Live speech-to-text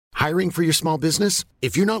Hiring for your small business?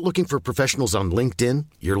 If you're not looking for professionals on LinkedIn,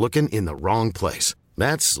 you're looking in the wrong place.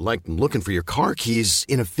 That's like looking for your car keys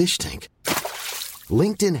in a fish tank.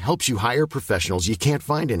 LinkedIn helps you hire professionals you can't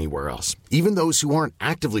find anywhere else, even those who aren't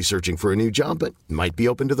actively searching for a new job but might be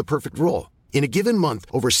open to the perfect role. In a given month,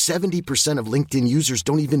 over 70% of LinkedIn users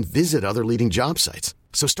don't even visit other leading job sites.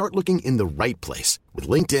 So start looking in the right place. With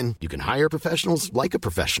LinkedIn, you can hire professionals like a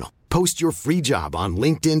professional. Post your free job on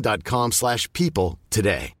linkedin.com/people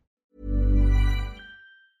today.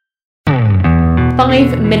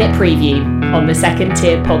 5-minute preview on the Second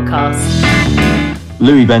Tier podcast.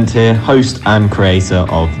 Louis Bent here, host and creator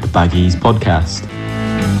of the Baggies podcast.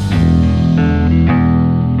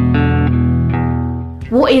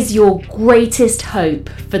 What is your greatest hope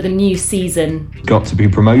for the new season? Got to be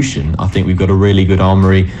promotion. I think we've got a really good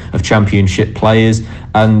armoury of championship players,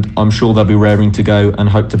 and I'm sure they'll be raring to go and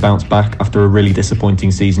hope to bounce back after a really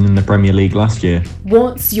disappointing season in the Premier League last year.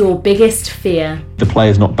 What's your biggest fear? The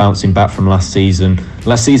players not bouncing back from last season.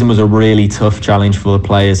 Last season was a really tough challenge for the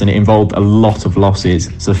players, and it involved a lot of losses.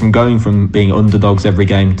 So from going from being underdogs every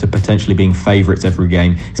game to potentially being favourites every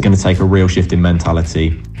game, it's going to take a real shift in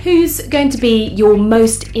mentality. Who's going to be your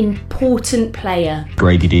most important player?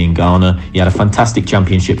 Grady D in Ghana. He had a fantastic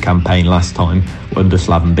championship campaign last time under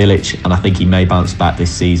Slaven Bilic, and I think he may bounce back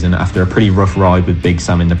this season after a pretty rough ride with Big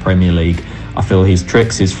Sam in the Premier League. I feel his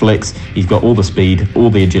tricks, his flicks, he's got all the speed, all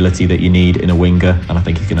the agility that you need in a winger, and I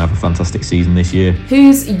think he's going to have a fantastic season this year.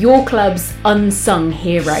 Who's your club's unsung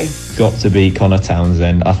hero? Got to be Connor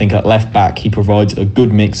Townsend. I think at left back he provides a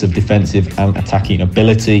good mix of defensive and attacking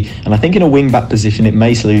ability, and I think in a wing back position it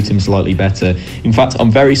may suit him slightly better. In fact,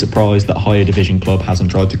 I'm very surprised that a higher division club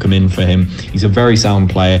hasn't tried to come in for him. He's a very sound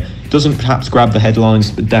player, doesn't perhaps grab the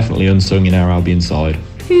headlines, but definitely unsung in our Albion side.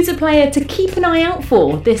 Who's a player to keep an eye out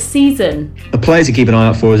for this season? A player to keep an eye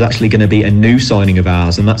out for is actually going to be a new signing of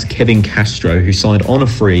ours, and that's Kevin Castro, who signed on a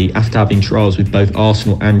free after having trials with both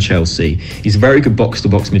Arsenal and Chelsea. He's a very good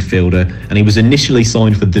box-to-box midfielder, and he was initially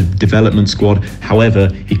signed for the development squad. However,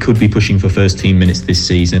 he could be pushing for first-team minutes this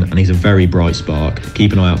season, and he's a very bright spark.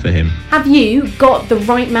 Keep an eye out for him. Have you got the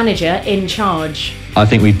right manager in charge? I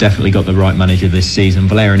think we've definitely got the right manager this season.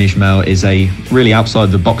 Valérien Ismaël is a really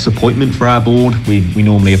outside-the-box appointment for our board. We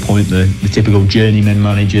normally appoint the typical journeyman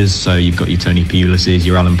managers, so you've got your Tony Pulis's,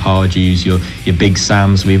 your Alan Pardew's, your Big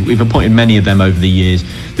Sam's. We've appointed many of them over the years.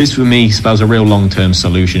 This, for me, spells a real long-term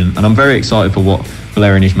solution, and I'm very excited for what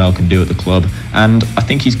Valérien Ismaël can do at the club, and I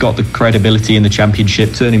think he's got the credibility in the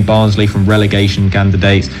Championship, turning Barnsley from relegation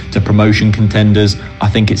candidates to promotion contenders. I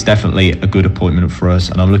think it's definitely a good appointment for us,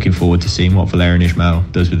 and I'm looking forward to seeing what Valérien Ismaël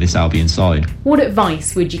does with this Albion side. What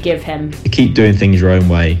advice would you give him? Keep doing things your own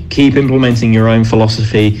way. Keep implementing your own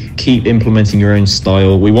philosophy. Keep implementing your own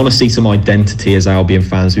style. We want to see some identity as Albion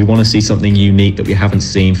fans. We want to see something unique that we haven't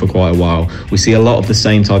seen for quite a while. We see a lot of the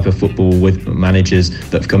same type of football with managers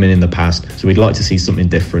that have come in the past, so we'd like to see something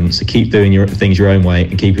different. So keep doing things your own way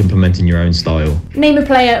and keep implementing your own style. Name a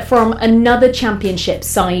player from another Championship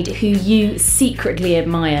side who you secretly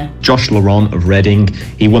admire. Josh Laurent of Reading.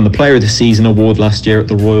 He won the Player of the Season award last year at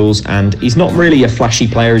the Royals, and he's not really a flashy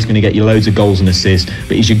player who's going to get you loads of goals and assists,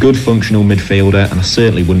 but he's a good functional midfielder, and I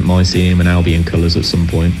certainly wouldn't mind seeing him in Albion colours at some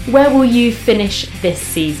point. Where will you finish this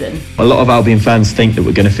season? A lot of Albion fans think that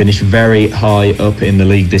we're going to finish very high up in the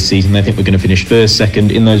league this season. They think we're going to finish first,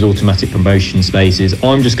 second in those automatic promotion spaces.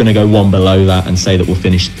 I'm just going to go one below that and say that we'll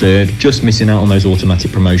finish third, just missing out on those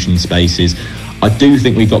automatic promotion spaces. I do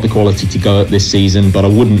think we've got the quality to go up this season, but I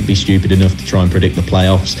wouldn't be stupid enough to try and predict the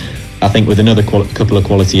playoffs. I think with another couple of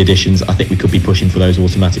quality additions, I think we could be pushing for those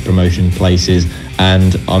automatic promotion places,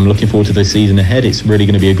 and I'm looking forward to the season ahead. It's really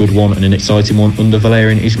going to be a good one and an exciting one under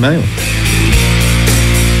Valérien Ismaël.